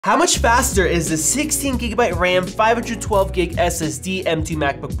How much faster is the 16GB RAM 512GB SSD M2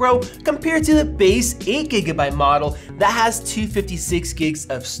 MacBook Pro compared to the base 8GB model that has 256 gigs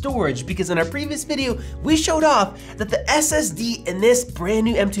of storage? Because in our previous video, we showed off that the SSD in this brand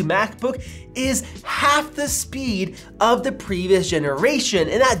new M2 MacBook is half the speed of the previous generation,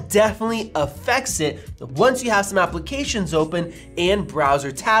 and that definitely affects it once you have some applications open and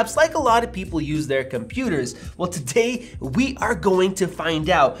browser tabs like a lot of people use their computers. Well, today we are going to find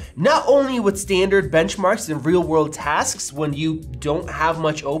out not only with standard benchmarks and real-world tasks when you don't have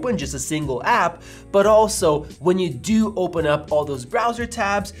much open, just a single app, but also when you do open up all those browser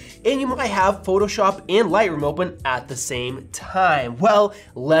tabs and you might have Photoshop and Lightroom open at the same time. Well,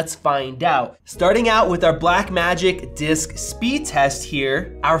 let's find out. Starting out with our Blackmagic disk speed test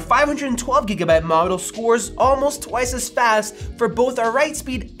here, our 512GB model scores almost twice as fast for both our write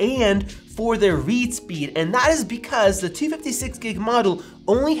speed and for the read speed, and that is because the 256GB model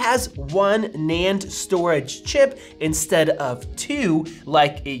only has one NAND storage chip instead of two,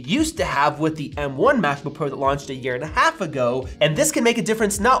 like it used to have with the M1 MacBook Pro that launched a year and a half ago. And this can make a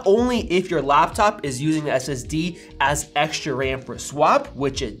difference not only if your laptop is using the SSD as extra RAM for swap,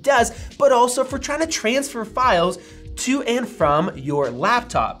 which it does, but also for trying to transfer files to and from your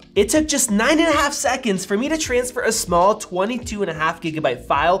laptop. It took just 9.5 seconds for me to transfer a small 22.5GB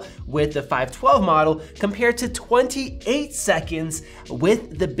file with the 512 model compared to 28 seconds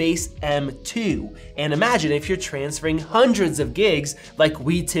with the base M2. And imagine if you're transferring hundreds of gigs like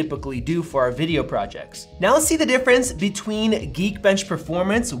we typically do for our video projects. Now let's see the difference between Geekbench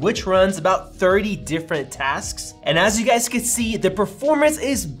performance, which runs about 30 different tasks. And as you guys can see, the performance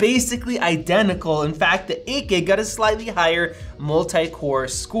is basically identical. In fact, the 8GB got a slightly higher multi-core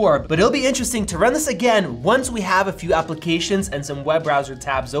score, but it'll be interesting to run this again once we have a few applications and some web browser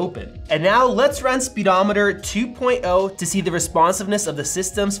tabs open. And now let's run Speedometer 2.0 to see the responsiveness of the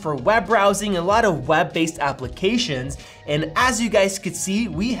systems for web browsing and a lot of web-based applications. And as you guys could see,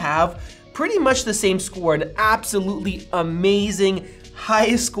 we have pretty much the same score, an absolutely amazing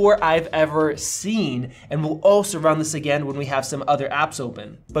highest score I've ever seen, and we'll also run this again when we have some other apps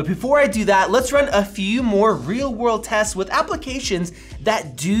open. But before I do that, let's run a few more real-world tests with applications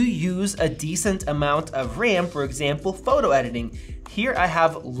that do use a decent amount of RAM, for example, photo editing. Here I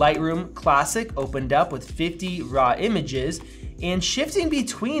have Lightroom Classic opened up with 50 raw images, and shifting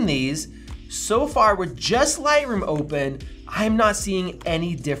between these, so far with just Lightroom open, I'm not seeing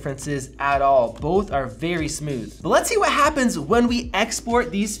any differences at all. Both are very smooth. But let's see what happens when we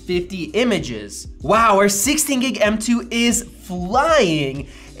export these 50 images. Wow, our 16GB M2 is flying.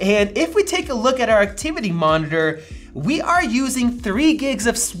 And if we take a look at our activity monitor, we are using 3 gigs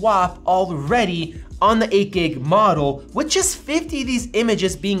of swap already on the 8GB model, with just 50 of these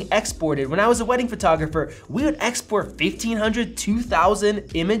images being exported. When I was a wedding photographer, we would export 1,500, 2,000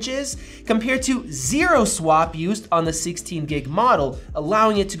 images compared to 0 swap used on the 16GB model,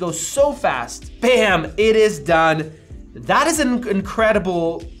 allowing it to go so fast. Bam, it is done. That is an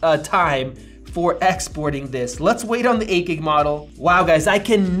incredible time for exporting this. Let's wait on the 8GB model. Wow guys, I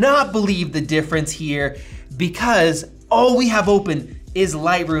cannot believe the difference here because all we have open is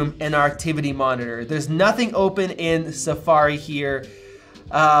Lightroom and our activity monitor. There's nothing open in Safari here.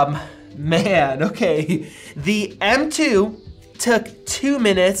 Man, okay. The M2 took 2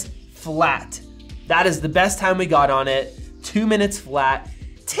 minutes flat. That is the best time we got on it, 2 minutes flat.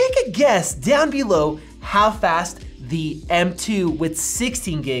 Take a guess down below how fast the M2 with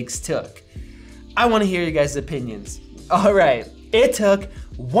 16 gigs took. I wanna hear you guys' opinions. All right, it took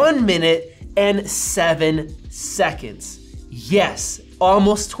 1 minute and 7 seconds. Yes,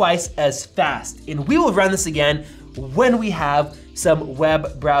 almost twice as fast. And we will run this again when we have some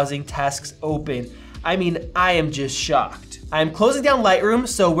web browsing tasks open. I mean, I am just shocked. I'm closing down Lightroom,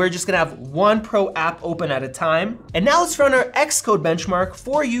 so we're just gonna have one pro app open at a time. And now let's run our Xcode benchmark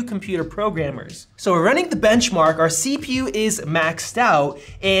for you computer programmers. So we're running the benchmark, our CPU is maxed out,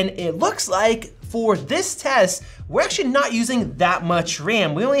 and it looks like for this test, we're actually not using that much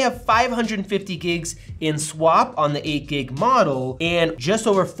RAM. We only have 550 gigs in swap on the 8GB model and just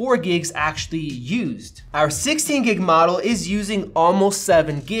over 4 gigs actually used. Our 16GB model is using almost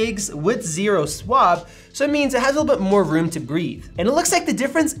 7 gigs with 0 swap, so it means it has a little bit more room to breathe. And it looks like the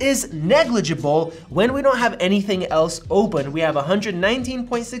difference is negligible when we don't have anything else open. We have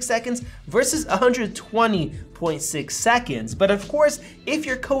 119.6 seconds versus 120.6 seconds. But of course, if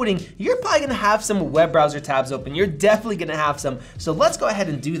you're coding, you're probably gonna have some web browser tabs open. you're definitely gonna have some. So let's go ahead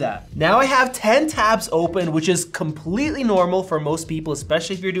and do that. Now I have 10 tabs open, which is completely normal for most people,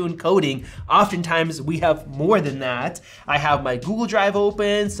 especially if you're doing coding. Oftentimes we have more than that. I have my Google Drive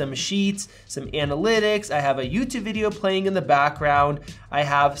open, some sheets, some analytics. I have a YouTube video playing in the background. I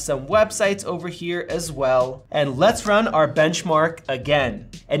have some websites over here as well. And let's run our benchmark again.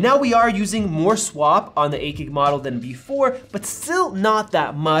 And now we are using more swap on the 8 gig model than before, but still not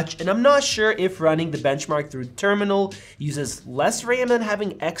that much. And I'm not sure if running the benchmark through terminal uses less RAM than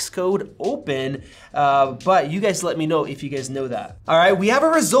having Xcode open, but you guys let me know if you guys know that. All right, we have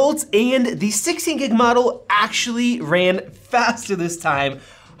our results, and the 16 gig model actually ran faster this time,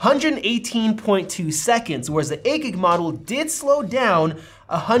 118.2 seconds, whereas the 8 gig model did slow down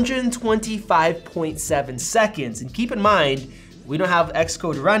 125.7 seconds. And keep in mind, we don't have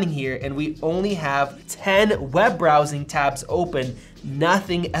Xcode running here, and we only have 10 web browsing tabs open,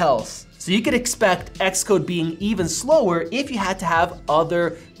 nothing else. So you could expect Xcode being even slower if you had to have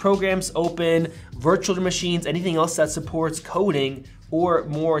other programs open, virtual machines, anything else that supports coding, or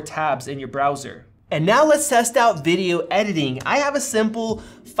more tabs in your browser. And now let's test out video editing. I have a simple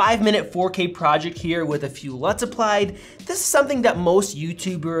 5-minute 4K project here with a few LUTs applied. This is something that most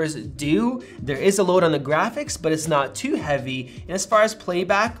YouTubers do. There is a load on the graphics, but it's not too heavy. And as far as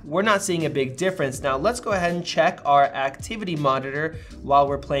playback, we're not seeing a big difference. Now let's go ahead and check our activity monitor while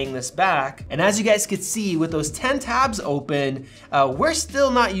we're playing this back. And as you guys can see, with those 10 tabs open, we're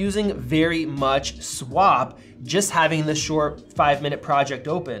still not using very much swap, just having the short 5-minute project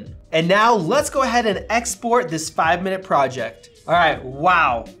open. And now let's go ahead and export this 5-minute project. All right,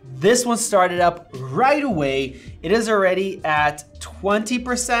 wow, this one started up right away. It is already at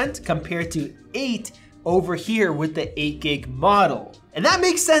 20% compared to 8 over here with the 8 gig model. And that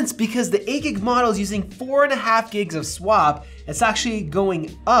makes sense because the 8 gig model is using 4.5 gigs of swap. It's actually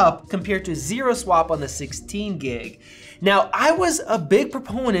going up compared to 0 swap on the 16 gig. Now, I was a big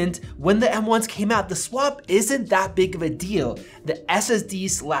proponent when the M1s came out. The swap isn't that big of a deal. The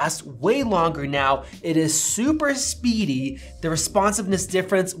SSDs last way longer now. It is super speedy. The responsiveness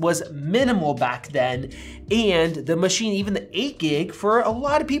difference was minimal back then. And the machine, even the 8 gig, for a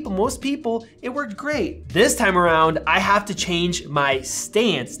lot of people, most people, it worked great. This time around, I have to change my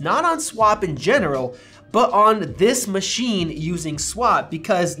stance, not on swap in general, but on this machine using swap,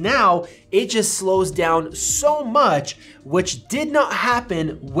 because now it just slows down so much, which did not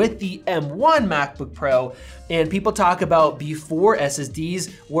happen with the M1 MacBook Pro. And people talk about before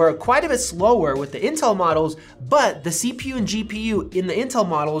SSDs were quite a bit slower with the Intel models, but the CPU and GPU in the Intel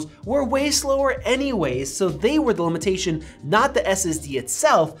models were way slower anyways, so they were the limitation, not the SSD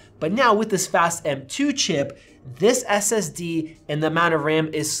itself. But now with this fast M2 chip, this SSD and the amount of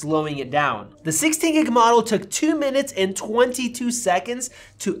RAM is slowing it down. The 16 gig model took 2 minutes and 22 seconds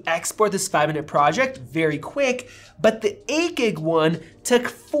to export this 5-minute project, very quick, but the 8 gig one took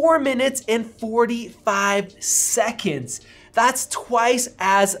 4 minutes and 45 seconds. That's twice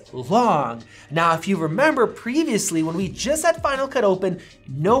as long. Now, if you remember previously when we just had Final Cut open,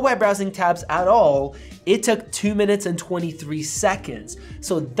 no web browsing tabs at all, it took 2 minutes and 23 seconds.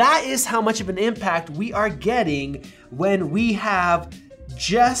 So that is how much of an impact we are getting when we have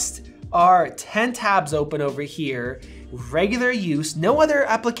just our 10 tabs open over here, regular use, no other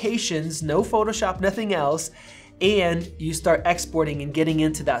applications, no Photoshop, nothing else, and you start exporting and getting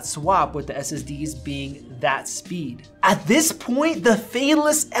into that swap with the SSDs being that speed. At this point, the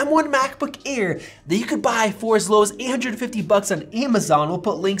fanless M1 MacBook Air that you could buy for as low as $850 on Amazon, we'll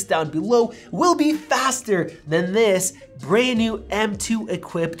put links down below, will be faster than this brand new M2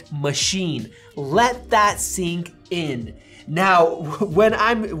 equipped machine. Let that sink in. Now, when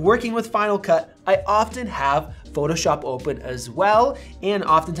I'm working with Final Cut, I often have Photoshop open as well, and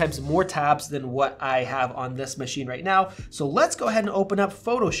oftentimes more tabs than what I have on this machine right now. So let's go ahead and open up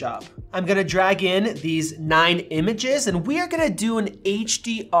Photoshop. I'm gonna drag in these 9 images, and we are gonna do an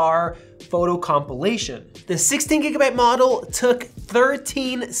HDR photo compilation. The 16 gigabyte model took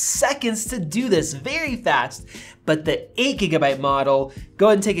 13 seconds to do this, very fast. But the 8 gigabyte model, go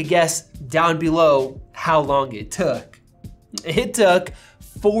ahead and take a guess down below how long it took. It took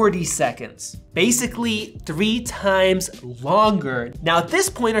 40 seconds, basically 3 times longer. Now at this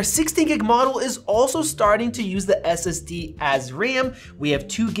point, our 16 gig model is also starting to use the SSD as RAM. We have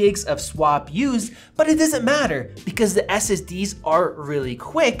 2 gigs of swap used, but it doesn't matter because the SSDs are really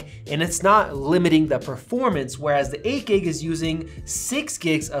quick and it's not limiting the performance, whereas the 8 gig is using 6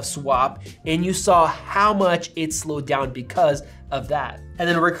 gigs of swap, and you saw how much it slowed down because of that. And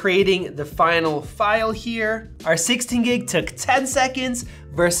then we're creating the final file here. Our 16 gig took 10 seconds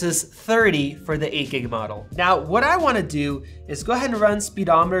versus 30 for the 8 gig model. Now, what I wanna do is go ahead and run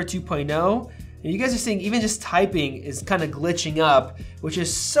Speedometer 2.0, And you guys are seeing even just typing is kind of glitching up, which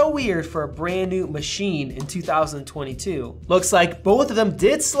is so weird for a brand new machine in 2022. Looks like both of them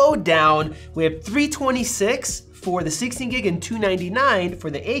did slow down. We have 326 for the 16 gig and 299 for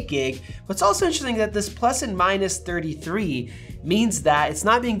the 8 gig. What's also interesting that this plus and minus 33 means that it's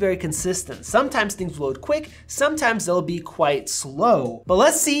not being very consistent. Sometimes things load quick, sometimes they'll be quite slow. But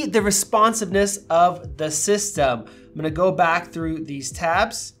let's see the responsiveness of the system. I'm gonna go back through these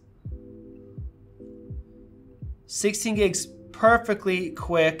tabs. 16 gigs perfectly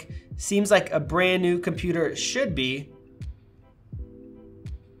quick. Seems like a brand new computer should be.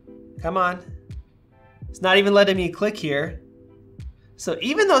 Come on. It's not even letting me click here. So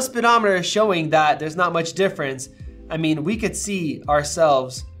even though speedometer is showing that there's not much difference, I mean, we could see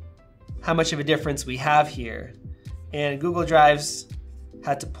ourselves how much of a difference we have here. And Google Drives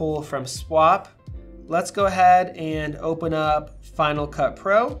had to pull from swap. Let's go ahead and open up Final Cut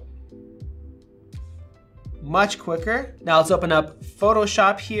Pro. Much quicker. Now let's open up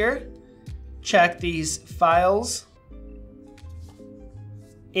Photoshop here. Check these files.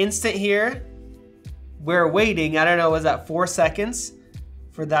 Instant here. We're waiting, I don't know, was that 4 seconds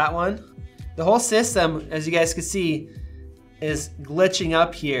for that one? The whole system, as you guys can see, is glitching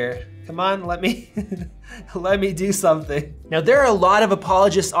up here. Come on, let me let me do something. Now there are a lot of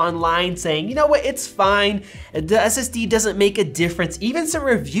apologists online saying, you know what, it's fine. The SSD doesn't make a difference. Even some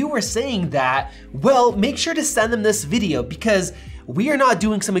reviewers saying that. Well, make sure to send them this video because we are not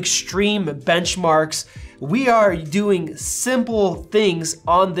doing some extreme benchmarks. We are doing simple things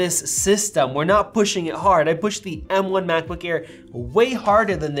on this system. We're not pushing it hard. I pushed the M1 MacBook Air way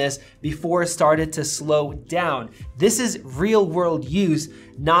harder than this before it started to slow down. This is real world use,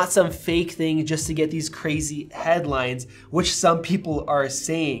 not some fake thing just to get these crazy headlines, which some people are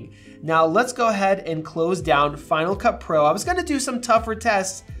saying. Now let's go ahead and close down Final Cut Pro. I was gonna do some tougher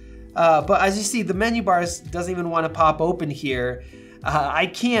tests, but as you see, the menu bar doesn't even wanna pop open here. I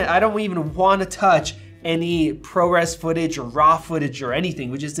don't even wanna touch any ProRes footage or raw footage or anything.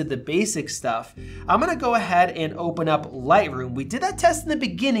 We just did the basic stuff. I'm gonna go ahead and open up Lightroom. We did that test in the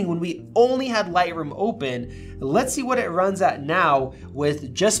beginning when we only had Lightroom open. Let's see what it runs at now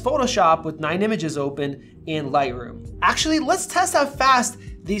with just Photoshop with 9 images open in Lightroom. Actually, let's test how fast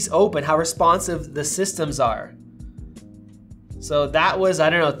these open, how responsive the systems are. So that was, I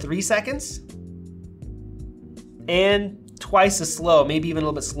don't know, 3 seconds? And twice as slow, maybe even a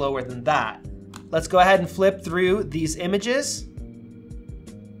little bit slower than that. Let's go ahead and flip through these images.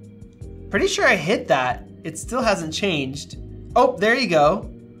 Pretty sure I hit that. It still hasn't changed. Oh, there you go.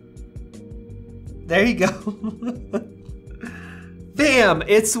 There you go. Bam,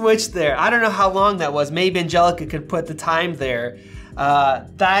 it switched there. I don't know how long that was. Maybe Angelica could put the time there.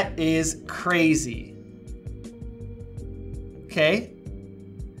 That is crazy. Okay.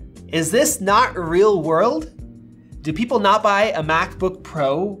 Is this not real world? Do people not buy a MacBook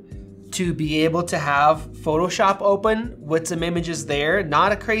Pro to be able to have Photoshop open with some images there?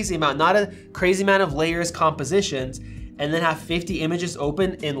 Not a crazy amount, not a crazy amount of layers, compositions, and then have 50 images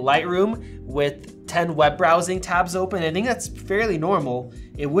open in Lightroom with 10 web browsing tabs open. I think that's fairly normal.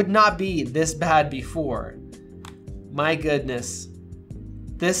 It would not be this bad before. My goodness.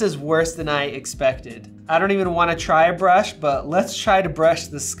 This is worse than I expected. I don't even want to try a brush, but let's try to brush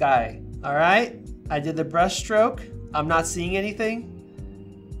the sky. All right, I did the brush stroke. I'm not seeing anything.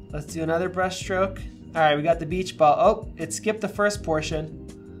 Let's do another brush stroke. All right, we got the beach ball. Oh, it skipped the first portion.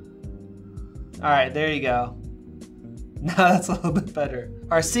 All right, there you go. Now that's a little bit better.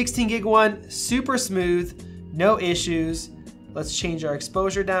 Our 16 gig one, super smooth, no issues. Let's change our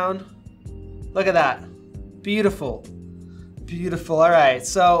exposure down. Look at that, beautiful, beautiful. All right,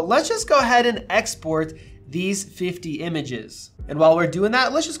 so let's just go ahead and export these 50 images. And while we're doing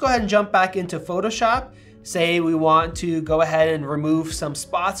that, let's just go ahead and jump back into Photoshop. Say we want to go ahead and remove some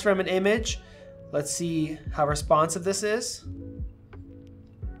spots from an image. Let's see how responsive this is.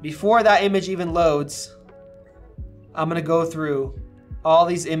 Before that image even loads, I'm gonna go through all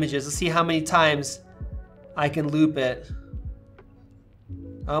these images. Let's see how many times I can loop it.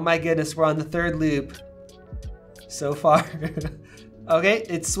 Oh my goodness, we're on the 3rd loop so far. Okay,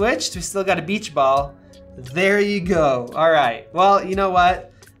 it switched. We still got a beach ball. There you go. All right, well, you know what?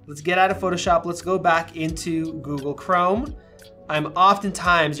 Let's get out of Photoshop. Let's go back into Google Chrome.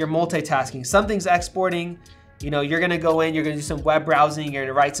 Oftentimes you're multitasking. Something's exporting. You know, you're gonna go in, you're gonna do some web browsing, you're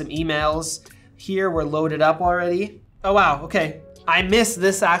gonna write some emails. Here, we're loaded up already. Oh wow, okay. I missed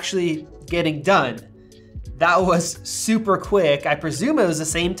this actually getting done. That was super quick. I presume it was the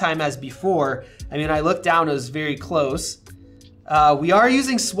same time as before. I mean, I looked down, it was very close. We are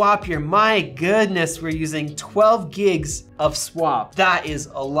using swap here. My goodness, we're using 12 gigs of swap. That is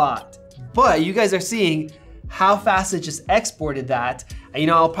a lot. but you guys are seeing how fast it just exported that. You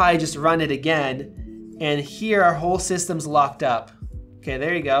know, I'll probably just run it again, and here our whole system's locked up. Okay,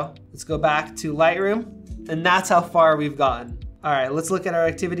 there you go. Let's go back to Lightroom, and that's how far we've gotten. All right, let's look at our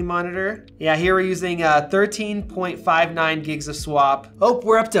activity monitor. Yeah, here we're using 13.59 gigs of swap. Oh,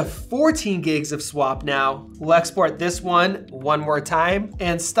 we're up to 14 gigs of swap now. We'll export this one more time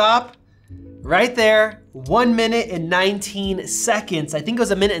and stop right there. 1 minute and 19 seconds. I think it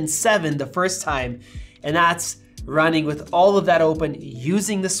was 1 minute and 7 the first time. And that's running with all of that open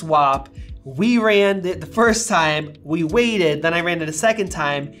using the swap. We ran it the first time, we waited, then I ran it a second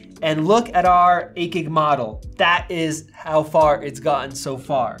time, and look at our 8 gig model. That is how far it's gotten so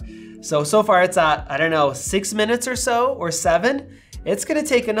far. So far it's at, I don't know, 6 minutes or so, or 7. It's gonna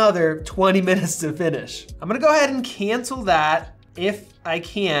take another 20 minutes to finish. I'm gonna go ahead and cancel that if I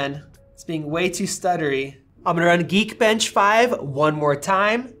can. It's being way too stuttery. I'm gonna run Geekbench 5 one more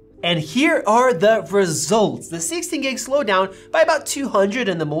time. And here are the results. The 16 gig slowed down by about 200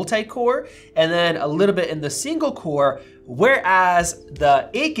 in the multi-core and then a little bit in the single core, whereas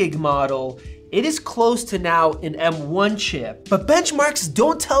the 8 gig model, it is close to now an M1 chip. But benchmarks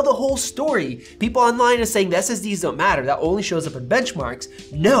don't tell the whole story. People online are saying the SSDs don't matter. That only shows up in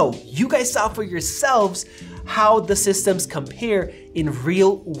benchmarks. No, you guys saw for yourselves how the systems compare in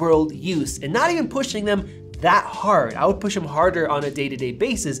real world use and not even pushing them that hard. I would push them harder on a day-to-day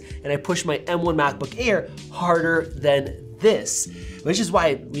basis, and I push my M1 MacBook Air harder than this, which is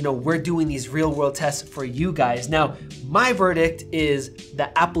why, you know, we're doing these real-world tests for you guys. Now, my verdict is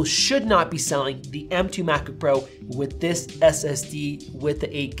that Apple should not be selling the M2 MacBook Pro with this SSD with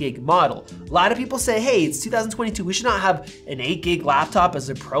the 8 gig model. A lot of people say, hey, it's 2022, we should not have an 8 gig laptop as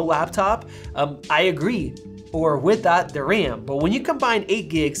a Pro laptop. I agree. Or with that, the RAM. But when you combine 8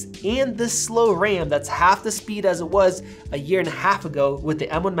 gigs and the slow RAM that's half the speed as it was a year and a half ago with the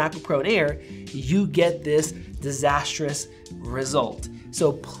M1 MacBook Pro and Air, you get this disastrous result.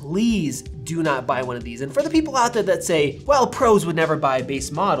 So please do not buy one of these. And for the people out there that say, well, pros would never buy a base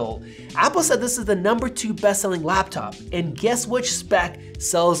model, Apple said this is the #2 best-selling laptop. And guess which spec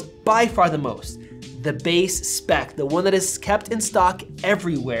sells by far the most? The base spec, the one that is kept in stock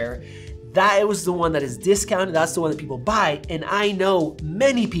everywhere. That was the one that is discounted, that's the one that people buy, and I know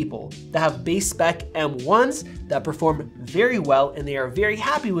many people that have base spec M1s that perform very well and they are very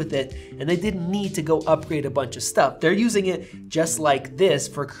happy with it, and they didn't need to go upgrade a bunch of stuff. They're using it just like this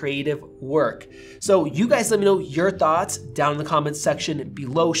for creative work. So you guys let me know your thoughts down in the comments section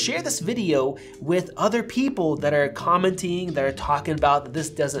below. Share this video with other people that are commenting, that are talking about that this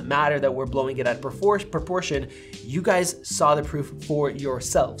doesn't matter, that we're blowing it out of proportion. You guys saw the proof for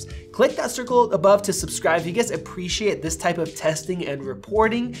yourselves. Click that circle above to subscribe if you guys appreciate this type of testing and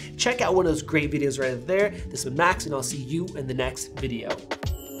reporting. Check out one of those great videos right there. This has been Max, and I'll see you in the next video.